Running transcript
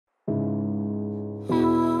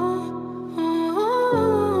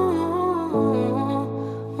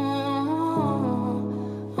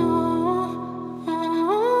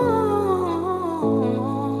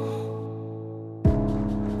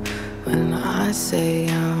I say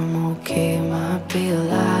I'm okay, might be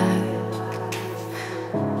alive.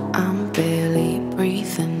 I'm barely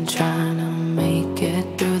breathing, trying to make it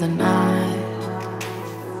through the night.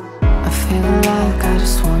 I feel like I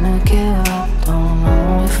just wanna give up, don't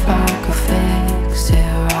know if I could fix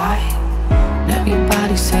it right. And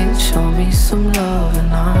everybody saying show me some love,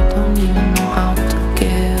 and I don't even know how to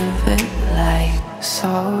give it. Like, it's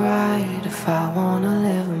alright if I wanna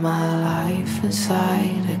live my life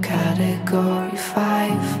inside a category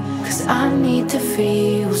 5, 'cause I need to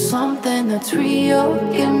feel something that's real.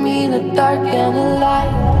 Give me the dark and the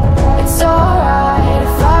light. It's alright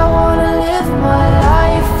if I wanna live my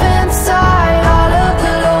life inside all of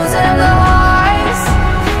the lows and the highs,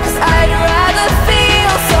 'cause I'd rather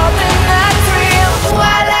feel something that's real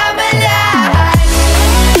while I'm alive.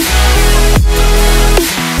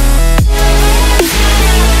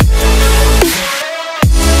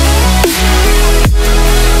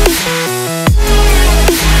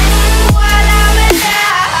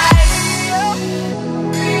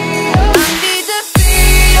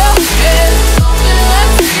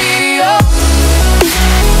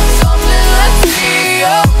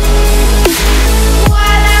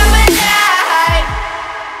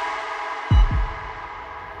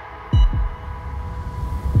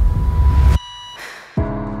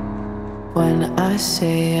 When I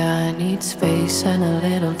say I need space and a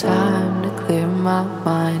little time to clear my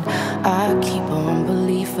mind, I keep on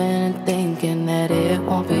believing and thinking that it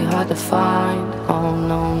won't be hard to find. Oh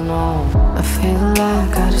no, no, I feel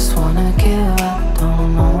like I just wanna give up,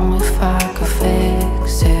 don't know if I could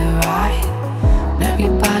fix it right. And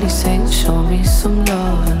everybody saying show me some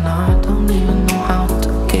love, and I don't even know how to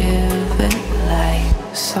give it. Like,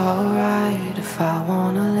 it's alright if I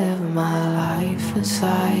wanna live my life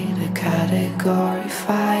inside a category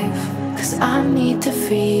 5, 'cause I need to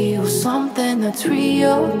feel something that's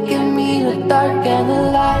real. Give me the dark and the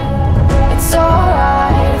light. It's alright